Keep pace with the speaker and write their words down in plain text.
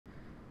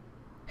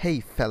Hey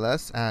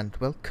fellas, and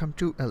welcome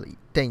to Elite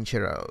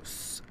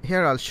Dangerous.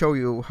 Here I'll show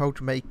you how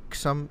to make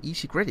some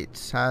easy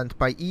credits, and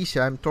by easy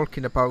I'm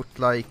talking about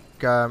like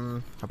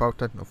about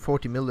I don't know,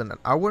 40 million an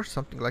hour,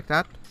 something like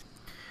that.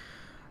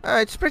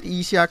 It's pretty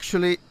easy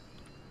actually,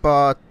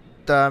 but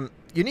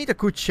you need a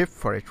good ship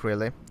for it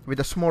really. With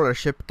a smaller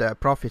ship the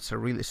profits are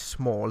really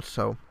small,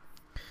 so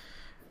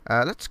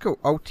let's go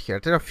out here.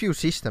 There are a few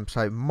systems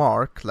I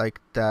mark,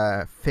 like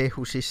the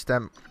Fehu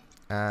system,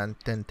 and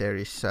then there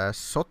is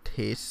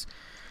Sethioz,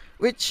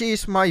 which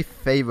is my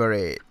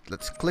favorite.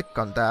 Let's click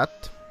on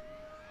that.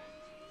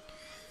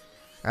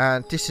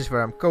 And this is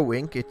where I'm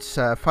going. It's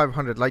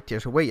 500 light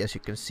years away, as you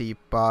can see,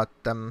 but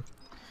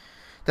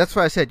that's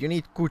why I said you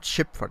need good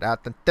ship for that,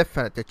 and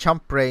definitely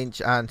jump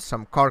range and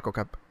some cargo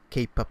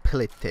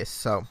capabilities.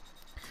 So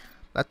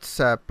let's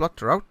plot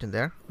the route in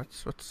there.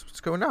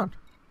 What's going on?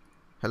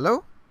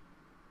 Hello?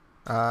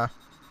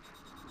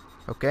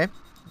 Okay.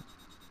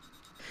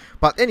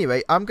 But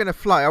anyway, I'm gonna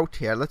fly out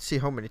here. Let's see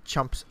how many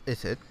jumps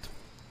is it.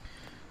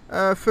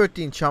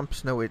 13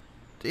 jumps. No, it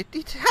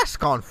has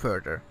gone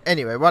further.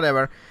 Anyway,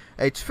 whatever.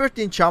 It's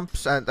 13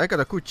 jumps, and I got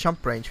a good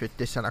jump range with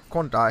this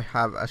Anacodna. I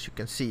have, as you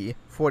can see,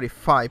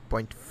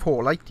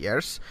 45.4 light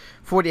years.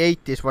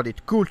 48 is what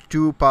it could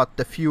do, but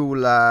the fuel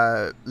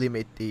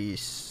limit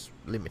is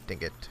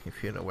limiting it,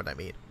 if you know what I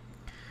mean.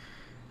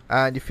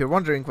 And if you're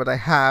wondering what I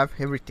have,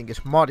 everything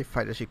is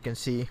modified, as you can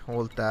see.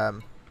 All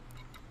the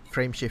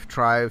frameshift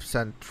drives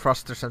and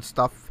thrusters and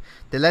stuff.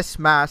 The less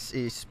mass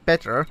is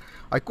better.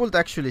 I could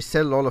actually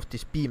sell all of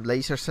these beam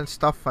lasers and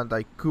stuff, and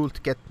I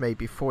could get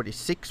maybe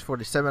 46,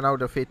 47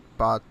 out of it,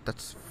 but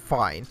that's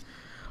fine.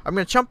 I'm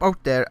gonna jump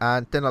out there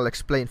and then I'll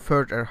explain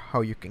further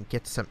how you can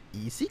get some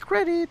easy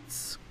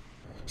credits.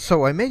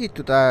 So I made it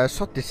to the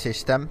Sethioz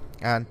system,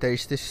 and there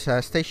is this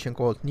station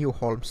called New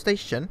Holm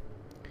Station.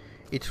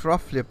 It's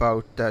roughly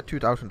about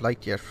 2000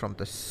 light years from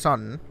the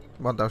sun,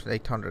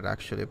 1800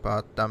 actually,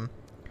 but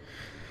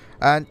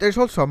and there's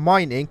also a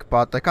mining,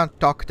 but I can't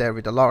dock there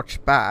with a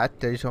large pad.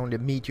 There is only a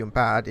medium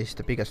pad, is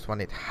the biggest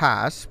one it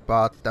has,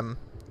 but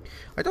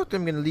I thought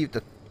I'm gonna leave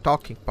the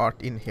docking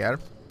part in here.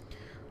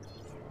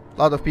 A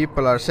lot of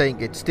people are saying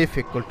it's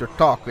difficult to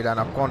dock with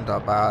Anacodna,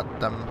 but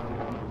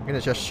I'm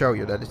gonna just show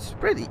you that it's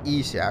pretty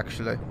easy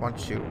actually,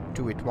 once you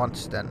do it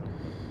once then.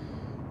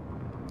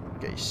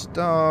 Okay,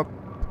 stop.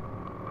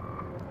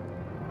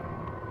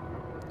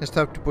 Just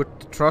have to put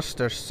the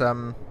thrusters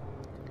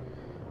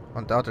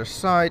on the other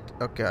side.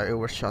 Okay, I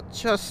overshot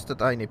just a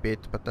tiny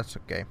bit, but that's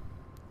okay.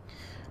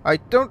 I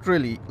don't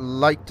really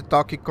like the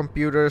docking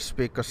computers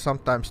because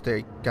sometimes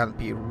they can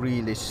be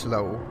really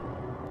slow.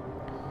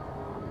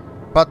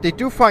 But they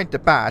do find the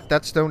pad.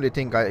 That's the only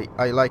thing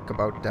I like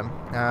about them.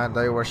 And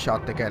I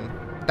overshot again.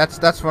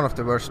 That's one of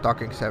the worst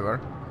dockings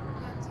ever.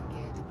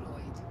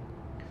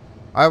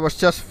 I was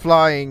just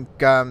flying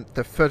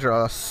the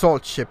Federal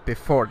assault ship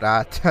before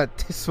that.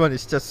 This one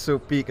is just so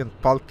big and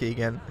bulky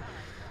again.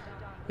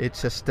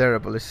 It's just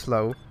terribly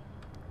slow.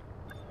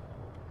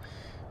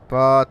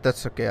 But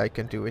that's okay, I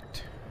can do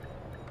it.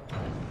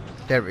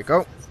 There we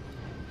go.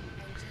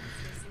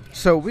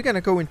 So we're gonna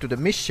go into the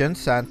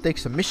missions and take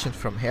some missions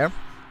from here.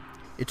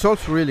 It's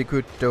also really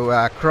good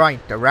to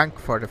grind the rank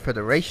for the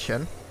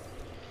Federation.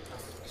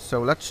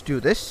 So let's do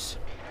this.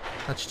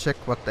 Let's check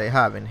what they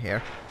have in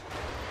here.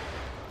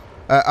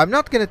 I'm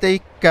not gonna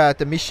take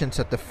the missions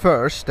at the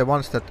first, the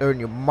ones that earn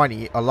you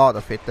money, a lot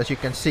of it. As you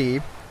can see,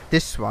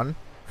 this one,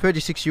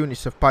 36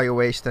 units of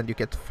bio-waste, and you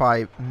get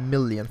 5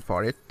 million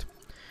for it.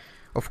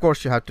 Of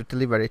course you have to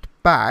deliver it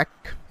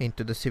back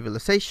into the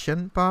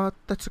civilization, but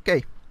that's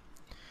okay.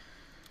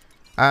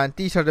 And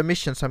these are the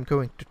missions I'm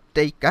going to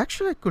take.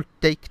 Actually I could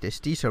take this,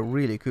 these are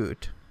really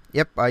good.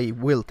 Yep, I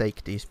will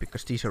take these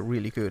because these are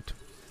really good.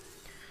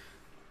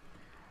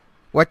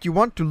 What you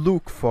want to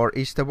look for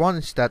is the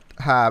ones that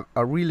have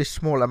a really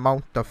small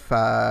amount of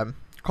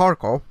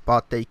cargo,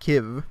 but they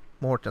give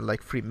more than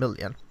like 3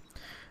 million.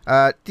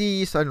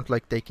 These, I don't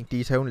like taking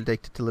these, I only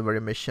take the delivery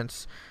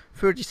missions.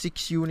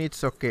 36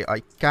 units, okay,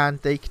 I can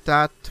take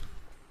that.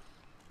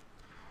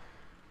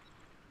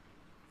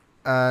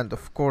 And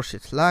of course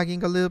it's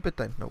lagging a little bit,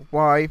 I don't know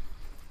why.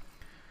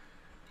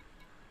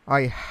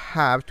 I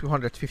have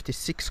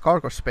 256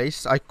 cargo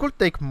space. I could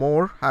take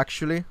more,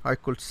 actually, I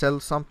could sell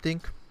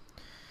something.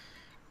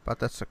 But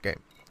that's okay.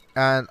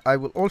 And I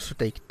will also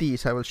take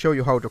these. I will show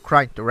you how to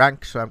grind the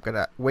rank, so I'm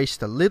gonna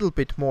waste a little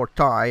bit more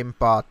time,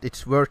 but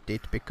it's worth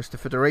it because the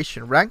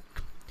Federation rank,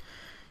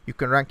 you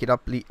can rank it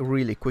up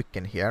really quick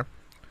in here.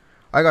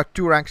 I got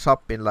 2 ranks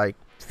up in like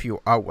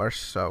few hours,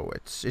 so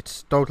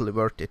it's totally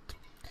worth it.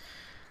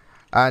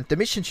 And the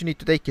missions you need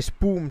to take is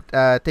boom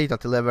data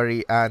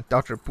delivery and the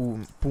other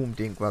boom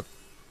thing.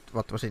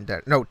 What was in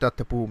there? No, not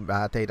the boom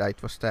data.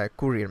 It was the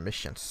courier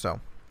missions. So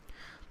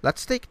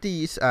let's take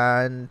these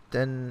and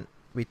then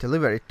we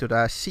deliver it to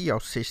the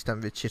Sethioz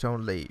system, which is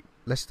only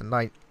less than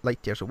 9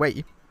 light years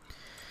away.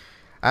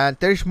 And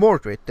there is more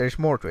to it,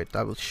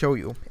 I will show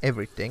you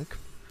everything.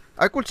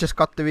 I could just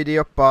cut the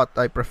video, but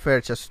I prefer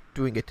just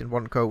doing it in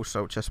one go,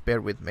 so just bear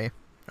with me.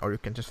 Or you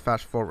can just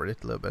fast forward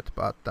it a little bit,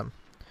 but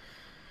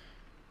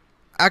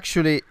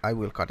Actually, I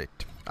will cut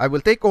it. I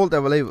will take all the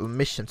available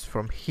missions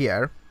from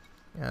here.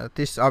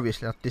 This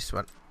obviously not this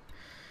one.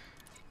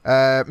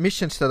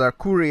 Missions that are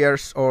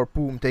couriers or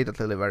boom data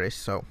deliveries.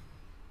 So,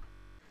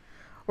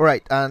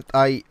 alright, and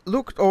I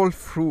looked all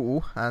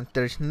through, and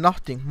there is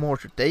nothing more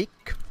to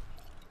take.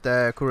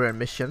 The courier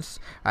missions,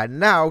 and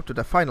now to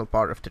the final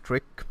part of the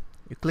trick.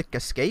 You click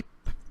escape,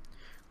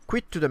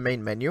 quit to the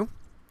main menu,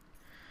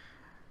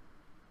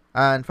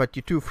 and what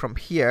you do from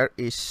here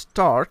is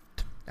start,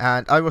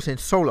 and I was in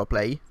solo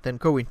play, then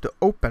go into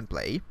open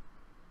play,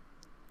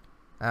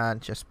 and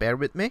just bear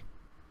with me.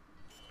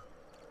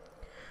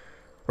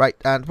 Right,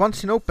 and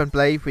once in open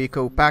play we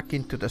go back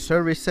into the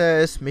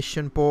services,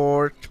 mission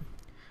board,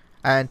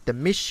 and the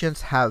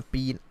missions have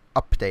been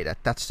updated.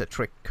 That's the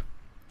trick.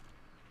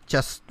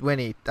 Just when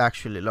it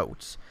actually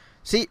loads.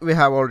 See, we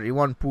have already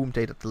one boom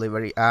data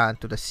delivery and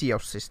to the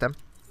Sethioz system.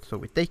 So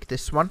we take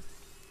this one.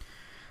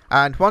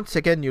 And once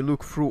again you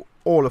look through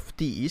all of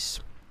these.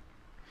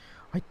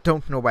 I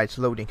don't know why it's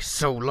loading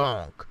so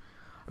long.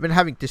 I've been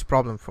having this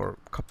problem for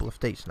a couple of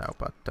days now,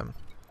 but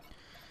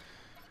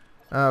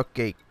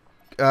okay.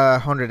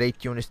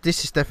 108 units.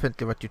 This is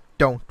definitely what you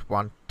don't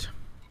want.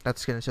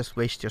 That's gonna just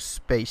waste your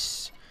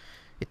space.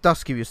 It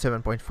does give you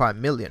 7.5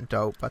 million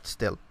though, but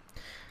still.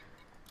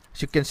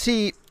 As you can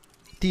see,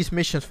 these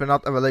missions were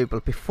not available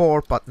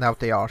before, but now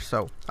they are.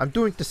 So I'm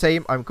doing the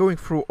same. I'm going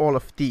through all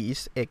of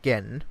these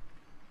again.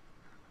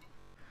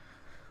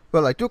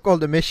 Well, I took all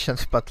the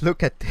missions, but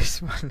look at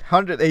this one.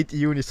 180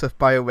 units of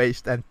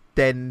bio-waste and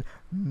 10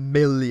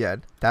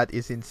 million. That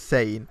is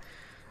insane.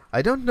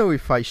 I don't know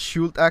if I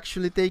should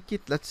actually take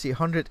it. Let's see,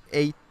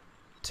 108.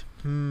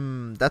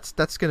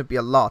 That's gonna be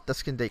a lot.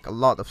 That's gonna take a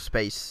lot of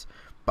space.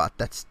 But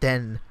that's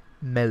 10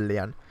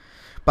 million.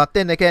 But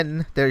then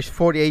again, there is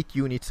 48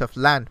 units of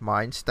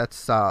landmines.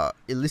 That's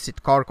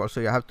illicit cargo,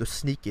 so you have to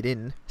sneak it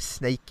in.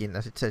 Snake in,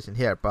 as it says in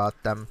here. But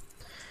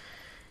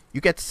you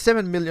get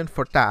 7 million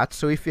for that.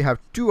 So if you have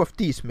 2 of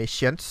these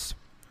missions,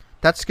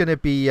 that's gonna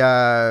be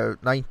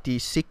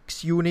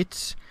 96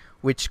 units.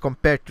 Which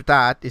compared to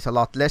that is a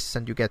lot less,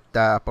 and you get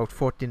about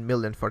 14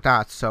 million for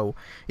that. So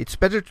it's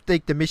better to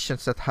take the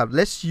missions that have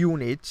less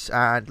units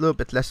and a little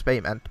bit less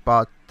payment.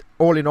 But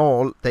all in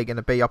all, they're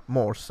gonna pay up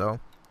more.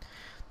 So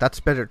that's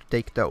better to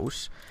take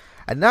those.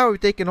 And now we've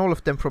taken all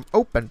of them from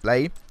open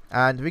play,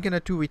 and we're gonna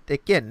do it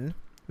again.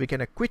 We're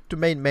gonna quit to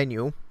main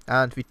menu,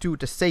 and we do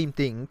the same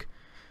thing.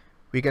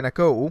 We're gonna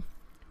go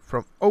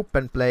from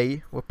open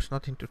play, whoops,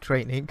 not into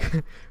training.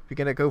 We're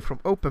gonna go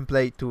from open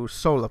play to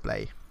solo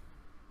play.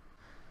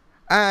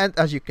 And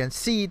as you can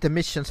see, the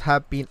missions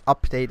have been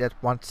updated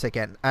once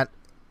again. And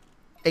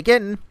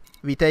again,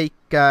 we take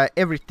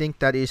everything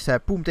that is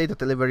boom data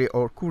delivery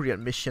or courier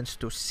missions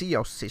to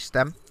Sethioz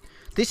system.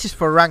 This is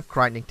for rank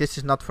grinding, this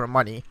is not for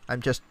money.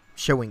 I'm just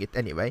showing it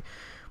anyway.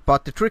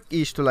 But the trick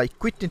is to like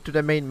quit into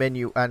the main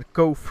menu and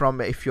go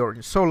from, if you're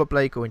in solo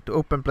play, go into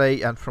open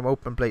play, and from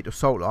open play to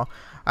solo.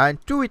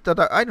 And do it,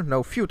 I don't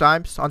know, a few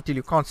times until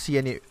you can't see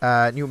any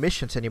new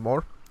missions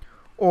anymore.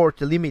 Or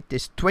the limit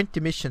is 20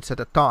 missions at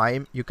a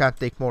time. You can't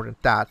take more than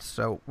that.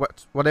 So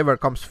whatever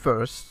comes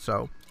first.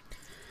 So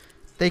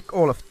take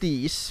all of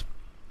these.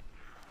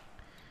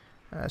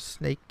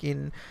 Snake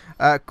in.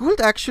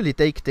 Could actually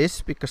take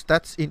this because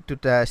that's into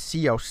the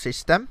Sethioz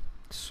system.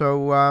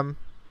 So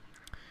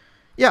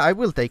yeah, I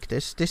will take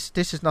this. This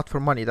is not for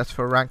money. That's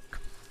for rank.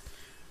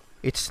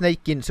 It's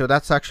snake in, so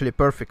that's actually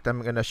perfect.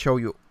 I'm gonna show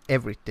you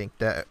everything,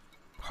 the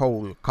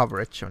whole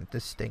coverage on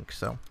this thing.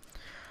 So.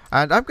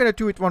 And I'm gonna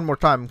do it one more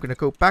time. I'm gonna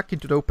go back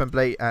into the open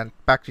play and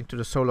back into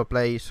the solo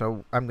play.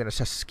 So I'm gonna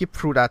just skip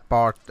through that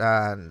part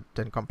and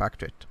then come back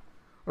to it.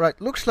 Right,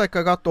 looks like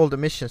I got all the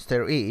missions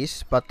there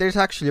is, but there's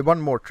actually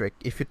one more trick.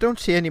 If you don't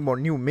see any more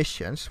new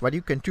missions, what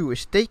you can do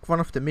is take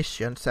one of the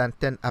missions and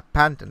then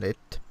abandon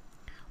it.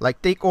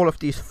 Like take all of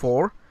these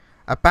 4,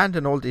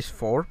 abandon all these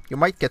 4. You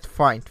might get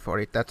fined for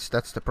it. That's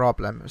the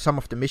problem. Some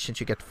of the missions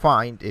you get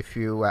fined if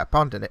you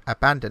abandon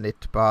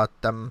it, but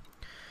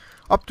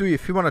up to you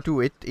if you want to do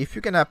it. If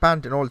you can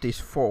abandon all these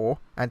 4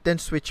 and then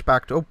switch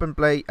back to open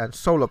play and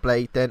solo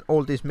play, then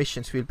all these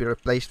missions will be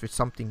replaced with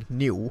something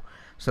new.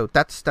 So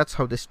that's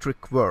how this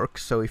trick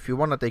works. So if you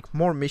want to take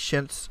more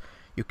missions,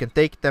 you can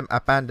take them,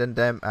 abandon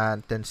them,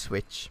 and then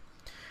switch.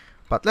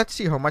 But let's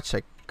see how much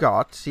I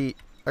got. See,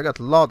 I got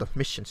a lot of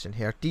missions in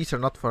here. These are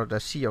not for the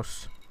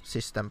Sethioz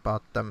system,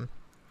 but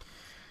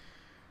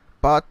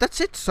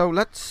that's it. So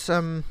let's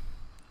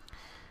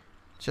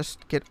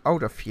just get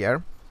out of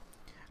here.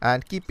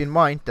 And keep in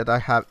mind that I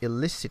have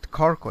illicit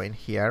cargo in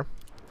here,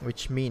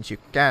 which means you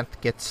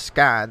can't get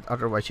scanned,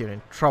 otherwise you're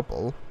in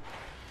trouble.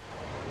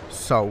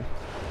 So,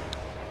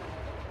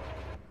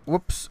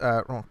 whoops,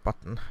 wrong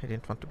button. I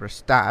didn't want to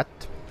press that.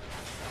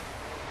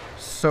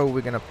 So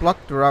we're gonna plot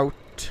the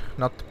route,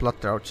 not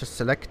plot the route, just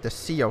select the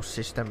Sethioz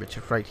system, which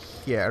is right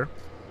here.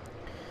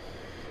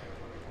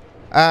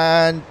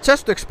 And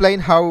just to explain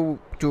how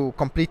to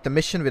complete the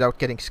mission without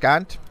getting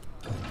scanned.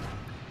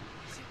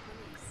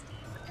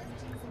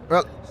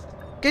 Well,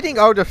 getting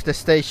out of the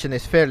station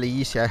is fairly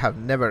easy. I have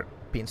never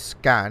been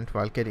scanned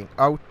while getting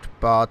out,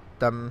 but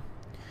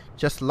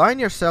Just line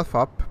yourself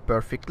up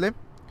perfectly.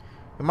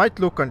 You might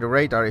look on the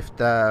radar if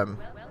the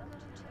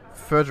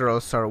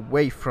Federals are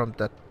away from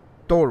the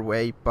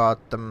doorway, but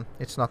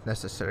it's not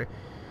necessary.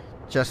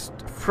 Just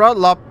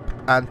throttle up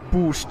and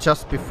push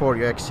just before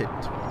you exit.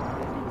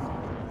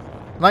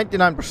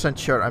 99%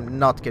 sure I'm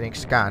not getting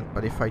scanned,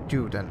 but if I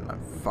do, then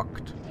I'm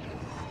fucked.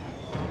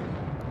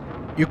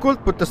 You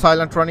could put the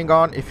silent running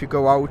on if you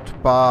go out,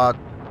 but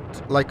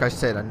like I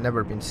said, I've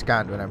never been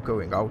scanned when I'm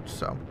going out,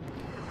 so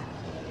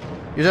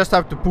you just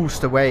have to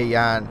boost away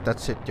and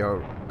that's it,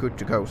 you're good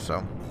to go.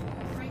 So,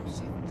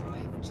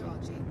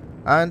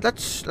 and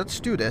let's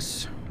do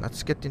this.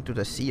 Let's get into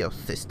the Sethioz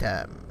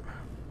system.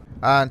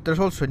 And there's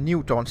also a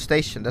New Dawn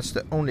station. That's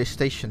the only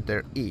station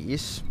there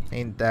is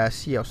in the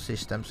Sethioz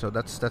system, so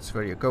that's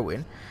where you're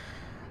going.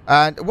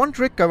 And one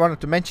trick I wanted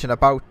to mention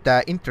about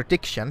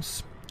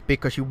interdictions,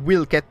 because you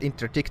will get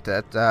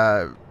interdicted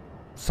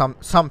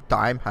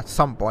sometime at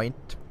some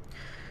point.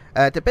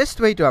 The best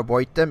way to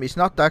avoid them is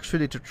not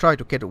actually to try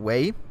to get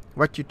away.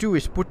 What you do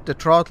is put the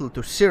throttle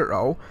to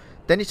 0,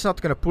 then it's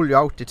not going to pull you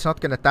out, it's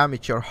not going to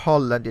damage your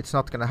hull, and it's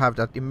not going to have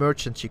that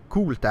emergency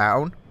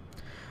cooldown.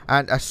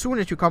 And as soon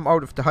as you come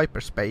out of the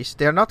hyperspace,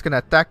 they're not going to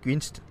attack you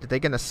instantly, they're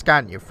going to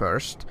scan you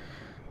first.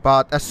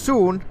 But as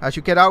soon as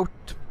you get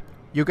out,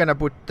 you're going to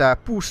put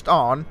boost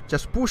on,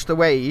 just boost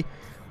away,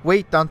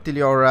 wait until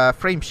your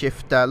frame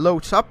shift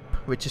loads up,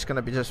 which is going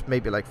to be just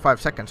maybe like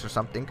 5 seconds or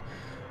something.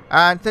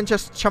 And then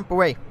just jump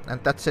away,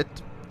 and that's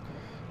it.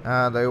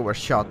 And I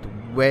overshot,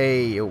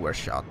 way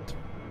overshot.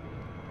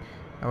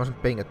 I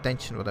wasn't paying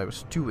attention what I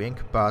was doing,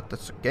 but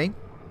that's okay. You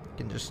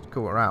can just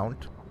go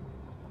around.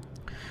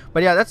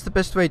 But yeah, that's the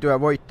best way to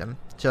avoid them.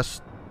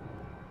 Just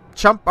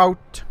jump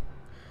out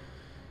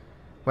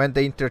when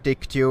they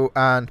interdict you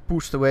and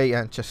boost away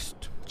and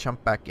just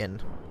jump back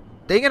in.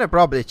 They're gonna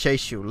probably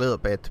chase you a little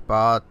bit,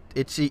 but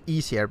it's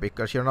easier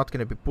because you're not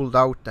gonna be pulled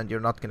out and you're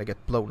not gonna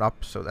get blown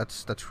up. So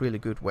that's really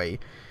good way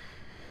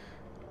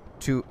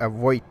to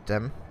avoid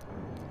them.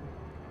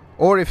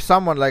 Or if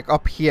someone like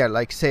up here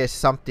like says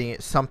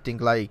something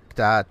like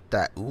that,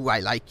 ooh, I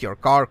like your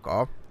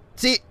cargo.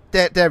 See,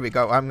 there we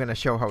go. I'm gonna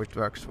show how it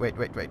works. Wait.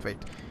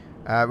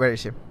 Where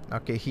is he?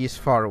 Okay, he's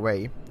far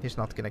away. He's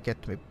not gonna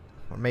get me,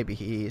 or maybe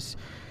he is.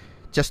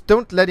 Just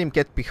don't let him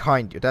get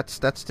behind you. That's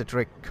the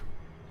trick.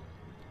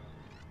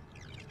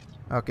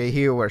 Okay,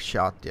 he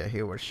overshot. Yeah,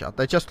 he overshot.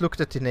 I just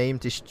looked at the name.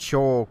 This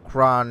Joe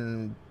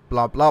Gran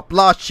blah blah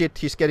blah shit.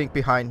 He's getting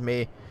behind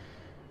me.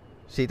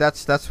 See,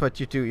 that's what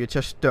you do. You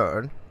just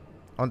turn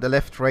on the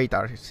left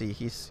radar. You see,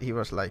 he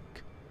was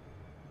like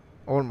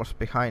almost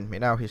behind me.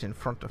 Now he's in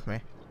front of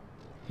me.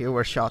 He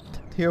overshot.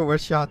 He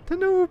overshot. The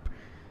noob.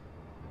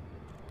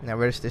 Now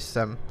where's this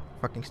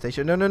fucking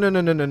station? No.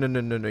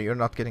 You're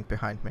not getting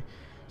behind me.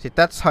 See,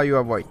 that's how you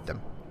avoid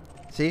them.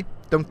 See?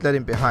 Don't let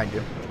him behind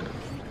you.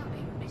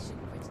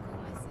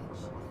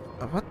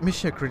 What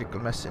mission critical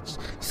message?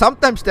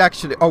 Sometimes they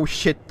actually... Oh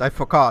shit, I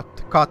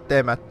forgot. God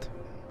damn it.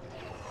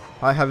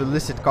 I have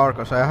illicit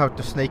cargo, so I have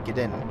to snake it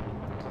in.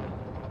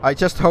 I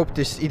just hope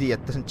this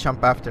idiot doesn't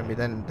jump after me,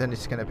 then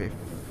it's gonna be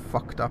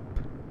fucked up.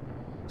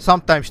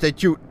 Sometimes they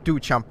do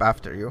jump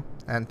after you,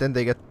 and then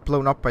they get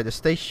blown up by the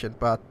station,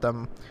 but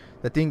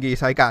the thing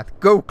is I can't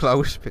go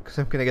close because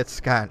I'm gonna get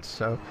scanned,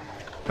 so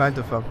kind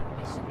of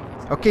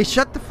okay,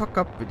 shut the fuck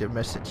up with your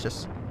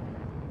messages.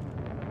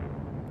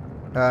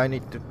 I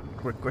need to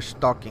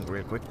request talking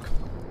real quick.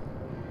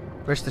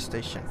 Where's the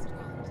station?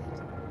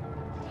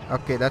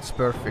 Okay, that's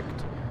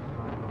perfect.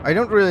 I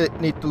don't really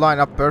need to line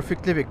up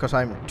perfectly because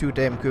I'm too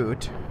damn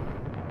good.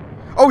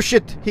 Oh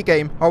shit, he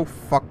came. Oh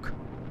fuck.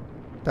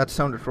 That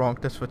sounded wrong,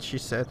 that's what she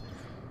said.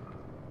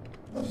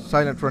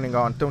 Silent running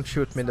on, don't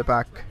shoot me in the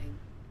back.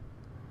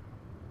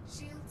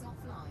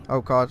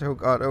 Oh god, oh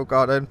god, oh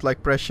god, I don't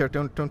like pressure,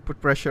 don't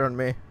put pressure on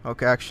me.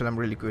 Okay, actually I'm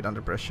really good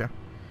under pressure.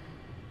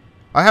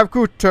 I have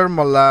good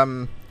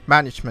thermal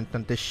management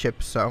on this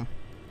ship, so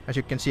as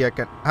you can see I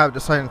can have the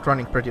silent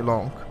running pretty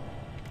long.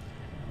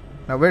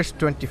 Now where's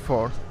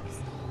 24?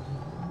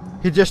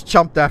 He just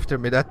jumped after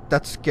me,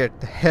 that scared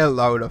the hell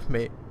out of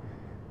me.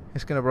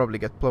 He's gonna probably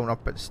get blown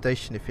up at the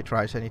station if he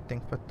tries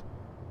anything, but...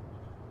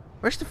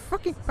 Where's the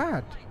fucking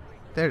pad?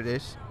 There it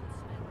is.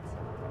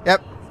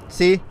 Yep,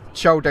 see?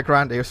 Joe the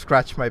Grande, you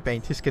scratched my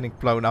paint, he's getting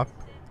blown up.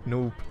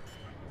 Noob.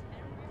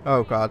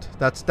 Oh god,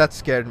 that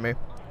scared me.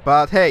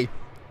 But hey,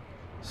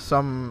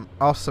 some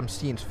awesome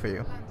scenes for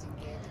you.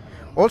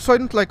 Also, I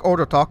don't like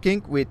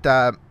auto-talking with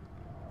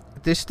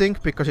this thing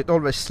because it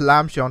always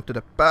slams you onto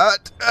the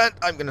pad, and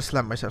I'm gonna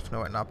slam myself.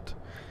 No, I'm not.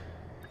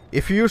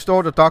 If you use the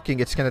auto-talking,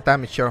 it's gonna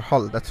damage your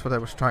hull. That's what I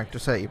was trying to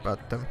say, but...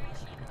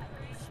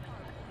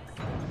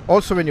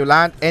 Also, when you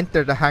land,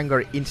 enter the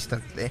hangar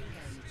instantly.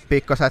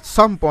 Because at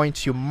some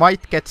points, you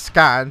might get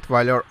scanned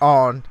while you're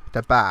on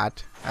the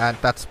pad. And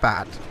that's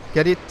bad.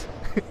 Get it?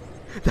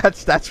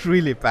 that's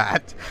really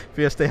bad.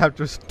 Because they have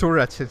those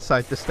turrets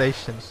inside the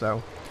station,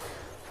 so...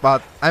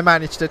 But I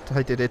managed it.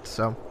 I did it,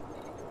 so...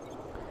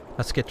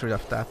 Let's get rid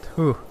of that.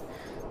 Whew.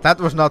 That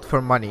was not for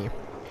money.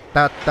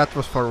 That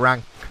was for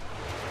rank.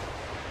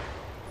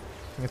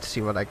 Let's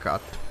see what I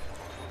got.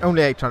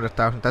 Only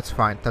 800,000, that's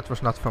fine. That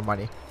was not for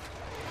money.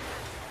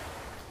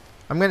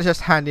 I'm gonna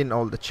just hand in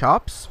all the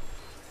chops.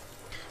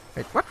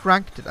 Wait, what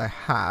rank did I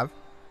have?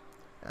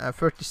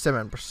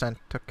 37%,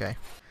 okay.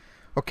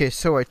 Okay,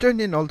 so I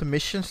turned in all the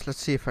missions. Let's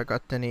see if I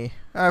got any.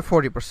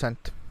 40%.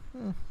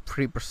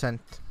 3%.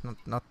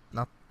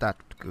 Not that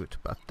good,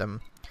 but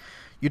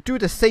you do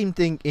the same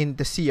thing in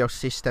the Sethioz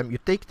system. You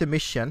take the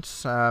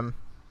missions. 12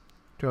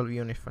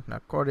 units for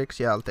narcotics.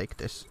 Yeah, I'll take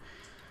this.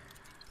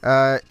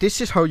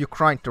 This is how you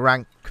grind the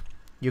rank.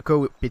 You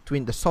go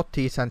between the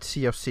Sethioz and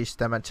Sethioz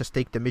system and just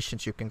take the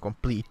missions you can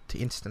complete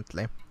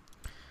instantly.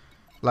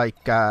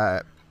 Like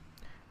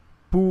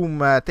boom,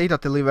 data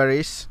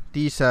deliveries.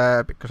 These,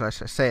 because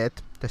as I said,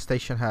 the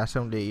station has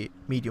only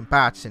medium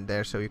paths in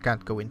there, so you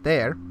can't go in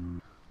there.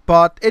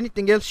 But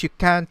anything else you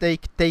can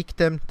take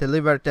them,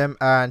 deliver them,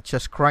 and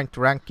just grind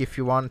rank if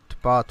you want.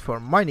 But for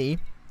money,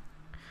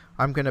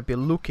 I'm gonna be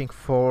looking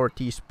for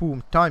these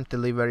boom time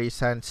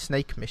deliveries and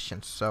snake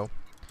missions. So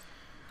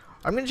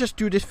I'm gonna just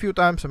do this few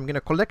times. I'm gonna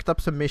collect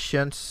up some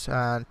missions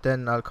and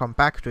then I'll come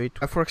back to it.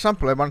 For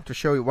example, I want to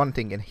show you one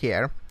thing in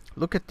here.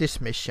 Look at this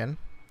mission.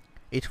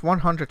 It's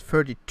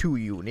 132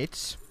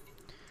 units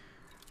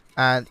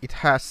and it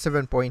has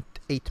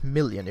 7.8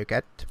 million you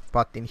get.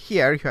 But in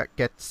here you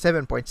get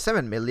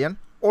 7.7 million,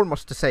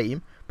 almost the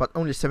same, but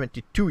only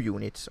 72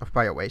 units of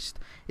bio-waste.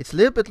 It's a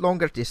little bit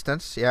longer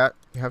distance, yeah,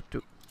 you have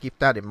to keep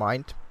that in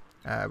mind.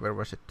 Where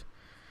was it?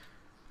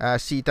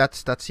 See,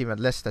 that's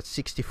even less, that's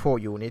 64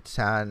 units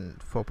and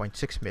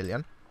 4.6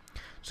 million.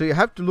 So you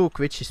have to look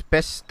which is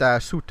best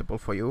suitable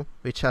for you,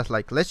 which has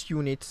like less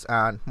units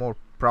and more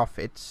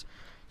profits.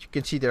 You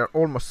can see there are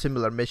almost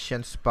similar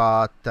missions,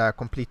 but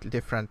completely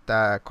different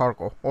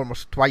cargo,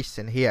 almost twice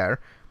in here,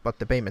 but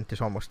the payment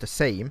is almost the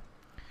same,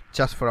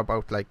 just for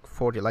about like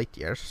 40 light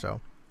years.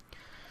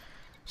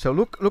 So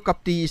look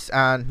up these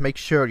and make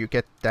sure you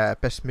get the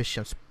best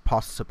missions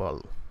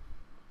possible.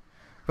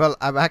 Well,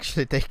 I've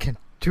actually taken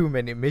too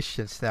many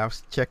missions now.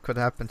 Check what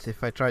happens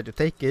if I try to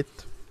take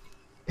it.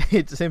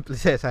 It simply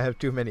says I have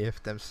too many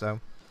of them.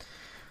 So,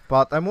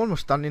 but I'm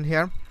almost done in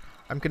here.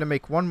 I'm gonna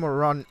make one more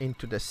run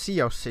into the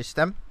Sethioz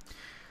system.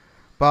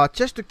 But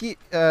just to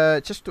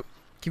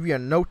give you a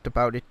note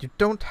about it, you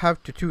don't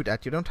have to do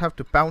that. You don't have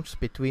to bounce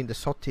between the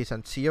Sethioz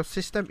and Sethioz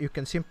system. You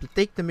can simply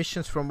take the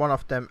missions from one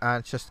of them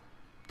and just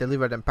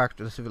deliver them back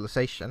to the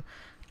civilization,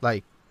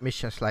 like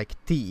missions like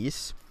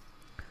these.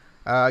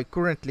 I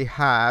currently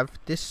have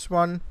this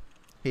one.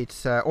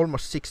 It's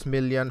almost 6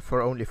 million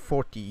for only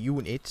 40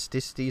 units.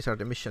 These are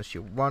the missions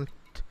you want.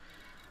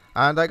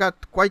 And I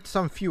got quite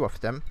some few of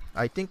them.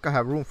 I think I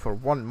have room for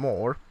one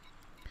more.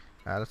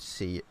 Let's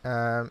see.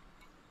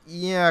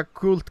 Yeah,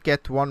 could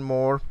get one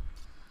more.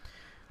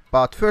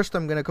 But first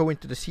I'm gonna go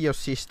into the Sethioz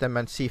system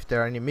and see if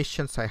there are any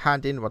missions. I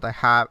hand in what I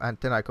have and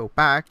then I go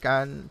back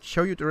and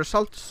show you the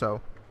results.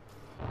 So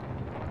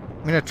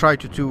I'm gonna try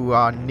to do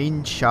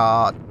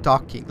ninja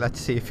docking.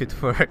 Let's see if it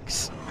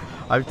works.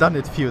 I've done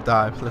it a few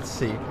times. Let's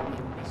see.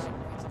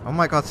 Oh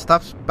my god,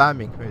 stop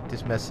spamming with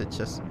these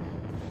messages.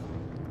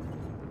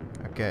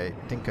 Okay,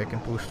 I think I can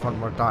boost one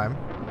more time.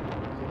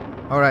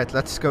 Alright,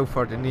 let's go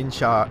for the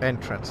ninja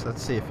entrance.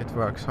 Let's see if it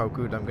works, how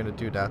good I'm gonna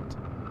do that.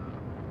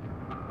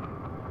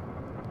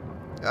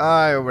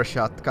 I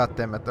overshot,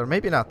 goddammit. Or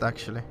maybe not,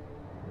 actually.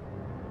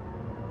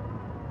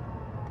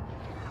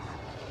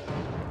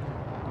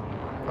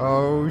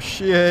 Oh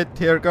shit,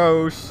 here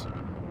goes.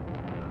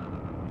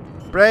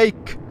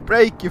 Brake!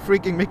 Brake, you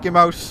freaking Mickey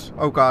Mouse!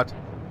 Oh god.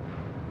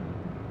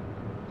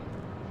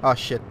 Oh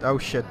shit, oh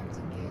shit.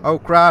 Oh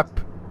crap!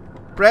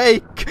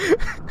 Brake!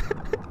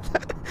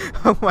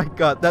 Oh my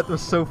god, that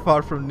was so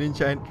far from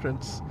ninja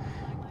entrance.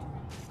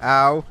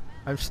 Ow,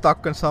 I'm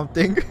stuck on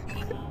something.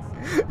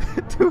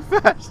 Too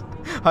fast.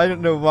 I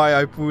don't know why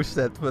I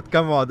boosted, but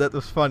come on, that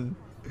was fun.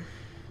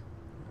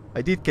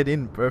 I did get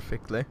in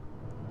perfectly.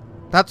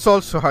 That's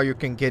also how you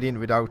can get in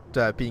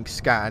without being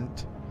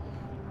scanned.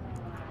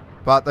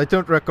 But I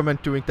don't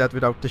recommend doing that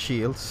without the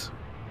shields.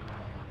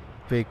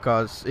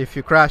 Because if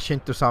you crash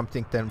into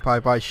something, then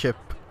bye-bye ship.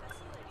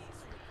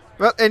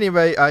 Well,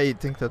 anyway, I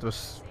think that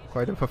was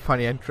quite of a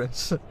funny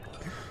entrance.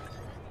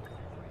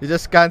 You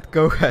just can't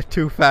go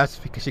too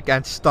fast because you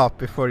can't stop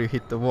before you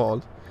hit the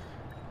wall.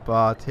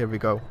 But here we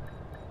go.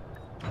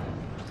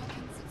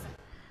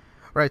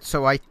 Right,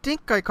 so I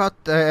think I got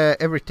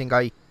everything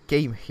I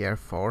came here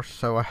for.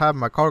 So I have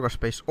my cargo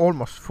space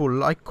almost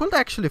full. I could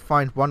actually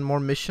find one more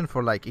mission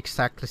for like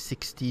exactly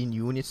 16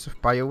 units of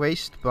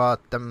bio-waste, but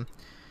or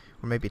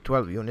maybe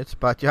 12 units,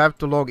 but you have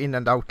to log in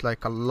and out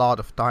like a lot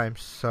of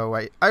times, so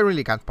I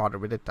really can't bother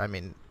with it. I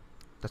mean,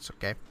 that's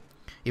okay,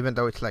 even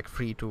though it's like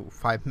 3 to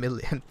 5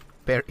 million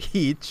per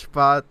each.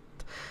 But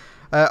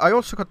I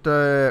also got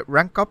the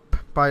rank up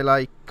by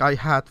like, I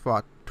had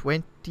what,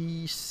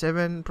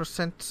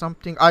 27%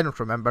 something, I don't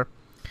remember.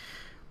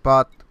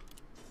 But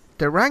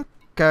the rank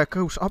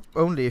goes up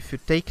only if you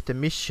take the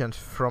missions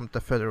from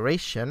the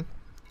Federation,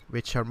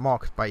 which are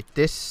marked by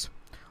this.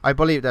 I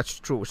believe that's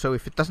true. So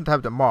if it doesn't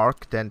have the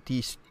mark, then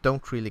these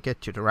don't really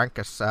get you the rank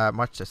as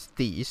much as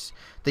these.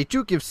 They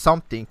do give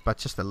something, but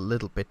just a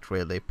little bit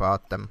really.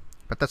 But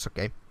that's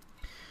okay.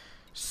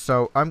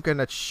 So I'm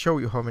gonna show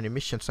you how many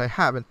missions I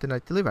have, and then I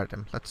deliver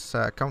them. Let's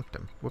count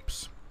them.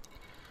 Whoops.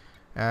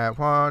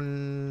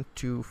 1,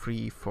 2,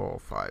 3, 4,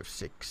 5,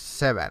 6,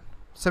 7.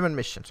 7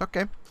 missions.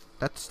 Okay,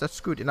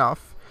 that's good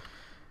enough.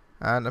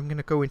 And I'm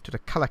gonna go into the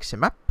galaxy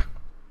map.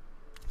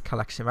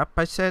 Galaxy map,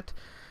 I said.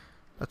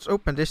 Let's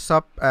open this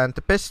up, and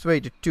the best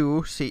way to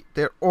do, see,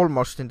 they're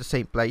almost in the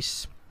same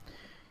place.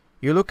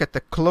 You look at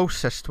the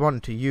closest one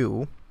to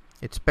you.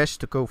 It's best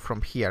to go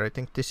from here. I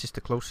think this is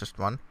the closest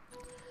one.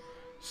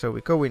 So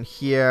we go in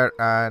here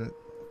and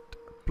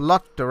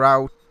plot the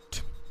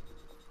route.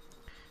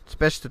 It's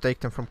best to take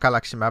them from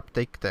galaxy map.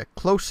 Take the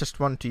closest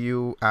one to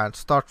you and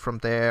start from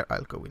there.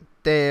 I'll go in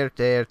there,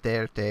 there,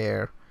 there,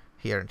 there,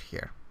 here and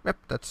here. Yep,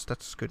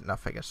 that's good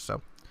enough, I guess.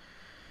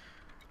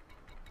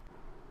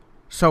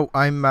 So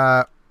I'm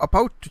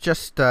about to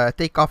just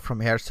take off from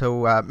here,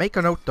 so make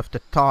a note of the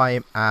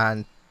time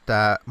and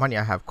the money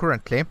I have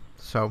currently.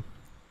 So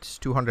it's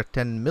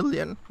 210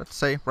 million, let's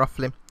say,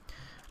 roughly.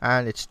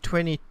 And it's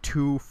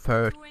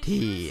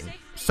 22:13.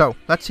 So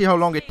let's see how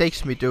long it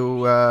takes me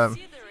to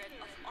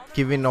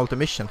give in all the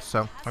missions.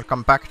 So I'll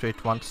come back to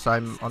it once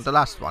I'm on the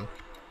last one.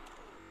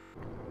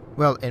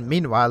 Well, and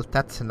meanwhile,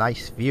 that's a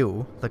nice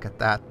view. Look at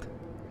that.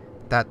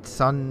 That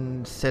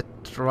sunset,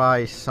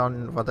 rise,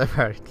 sun,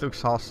 whatever. It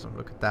looks awesome.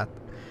 Look at that.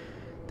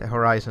 The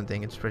horizon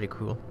thing, it's pretty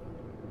cool.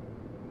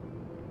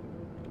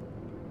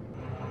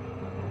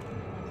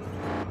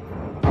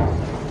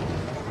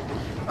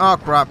 Oh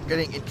crap,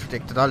 getting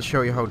interdicted. I'll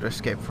show you how to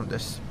escape from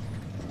this.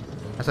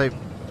 As I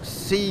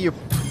see you,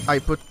 I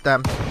put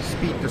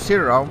speed to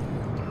 0.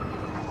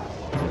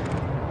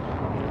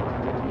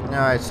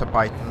 No, it's a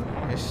Python.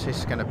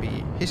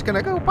 He's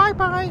gonna go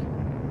bye-bye.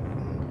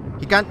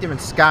 He can't even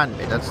scan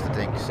me, that's the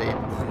thing, see.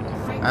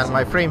 And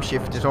my frame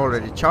shift is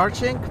already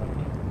charging.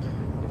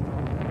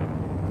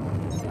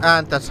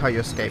 And that's how you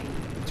escape.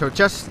 So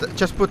just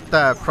put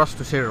the frost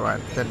to 0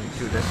 and then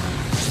do this.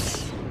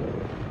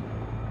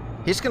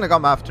 He's gonna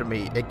come after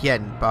me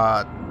again,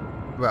 but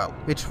well,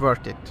 it's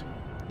worth it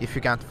if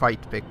you can't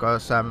fight,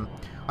 because I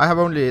have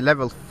only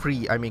level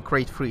 3, I mean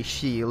grade 3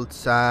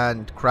 shields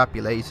and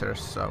crappy lasers,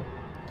 so.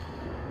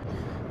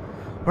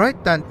 Right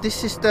then,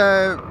 this is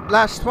the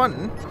last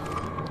one.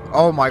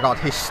 Oh my god,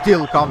 he's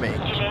still coming.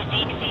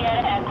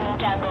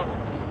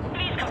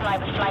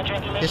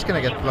 He's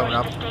gonna get blown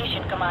up.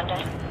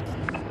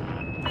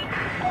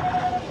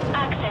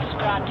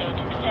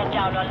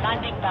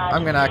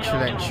 I'm gonna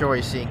actually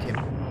enjoy seeing him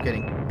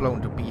getting blown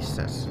to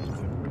pieces.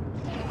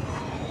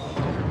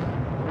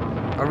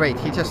 Oh wait,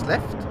 he just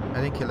left?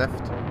 I think he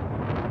left.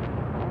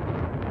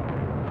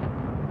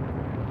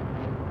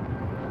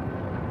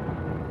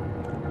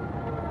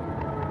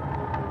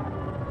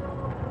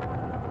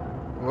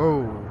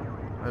 Whoa,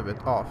 a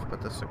bit off,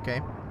 but that's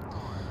okay.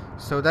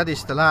 So that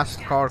is the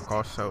last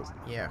cargo, so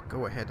yeah,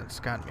 go ahead and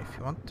scan me if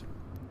you want.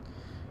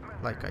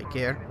 Like I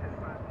care.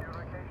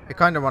 I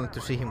kinda wanted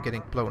to see him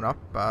getting blown up,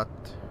 but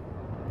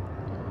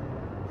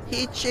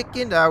he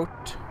chickened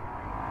out.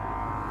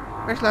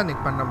 Where's landing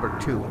pad number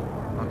 2?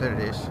 Oh, there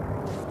it is.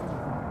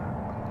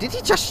 Did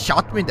he just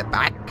shot me in the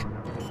back?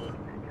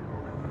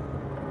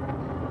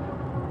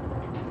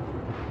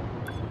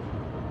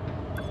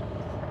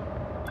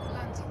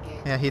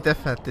 Yeah, he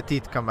definitely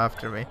did come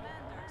after me.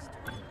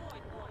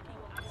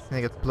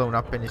 I get blown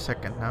up any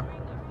second now.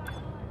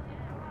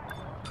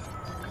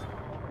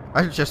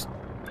 I'll just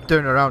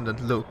turn around and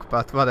look,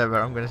 but whatever,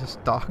 I'm gonna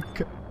just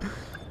talk.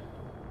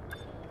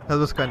 That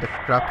was kind of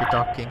crappy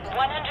talking.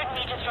 100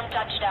 meters from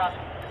touchdown.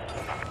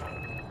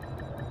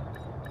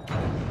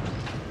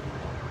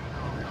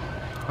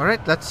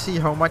 Alright, let's see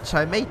how much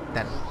I made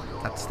then.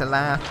 That's the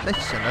last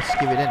mission, let's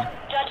give it in.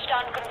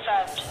 Touchdown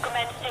confirmed.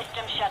 Commence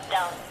system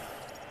shutdown.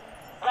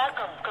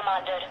 Welcome,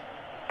 Commander.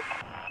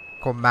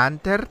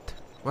 Commandered?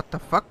 What the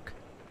fuck?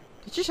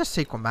 Did you just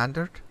say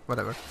commandered?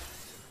 Whatever.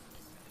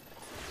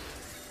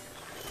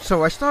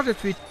 So I started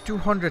with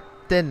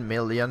 210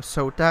 million,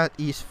 so that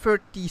is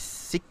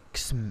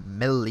 36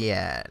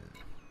 million.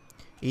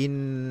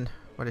 In...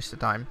 what is the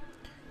time?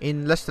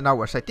 In less than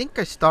hours. I think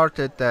I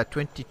started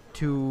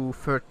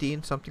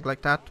 22:13, something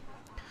like that.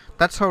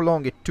 That's how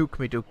long it took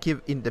me to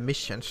give in the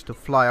missions, to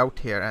fly out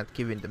here and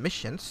give in the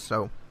missions,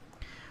 so...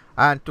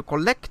 And to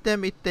collect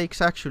them it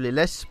takes actually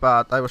less,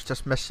 but I was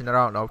just messing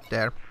around out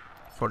there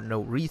for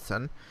no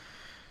reason.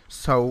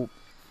 So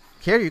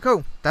here you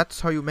go.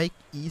 That's how you make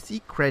easy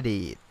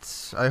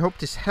credits. I hope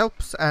this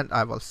helps, and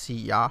I will see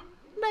ya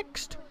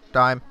next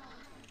time.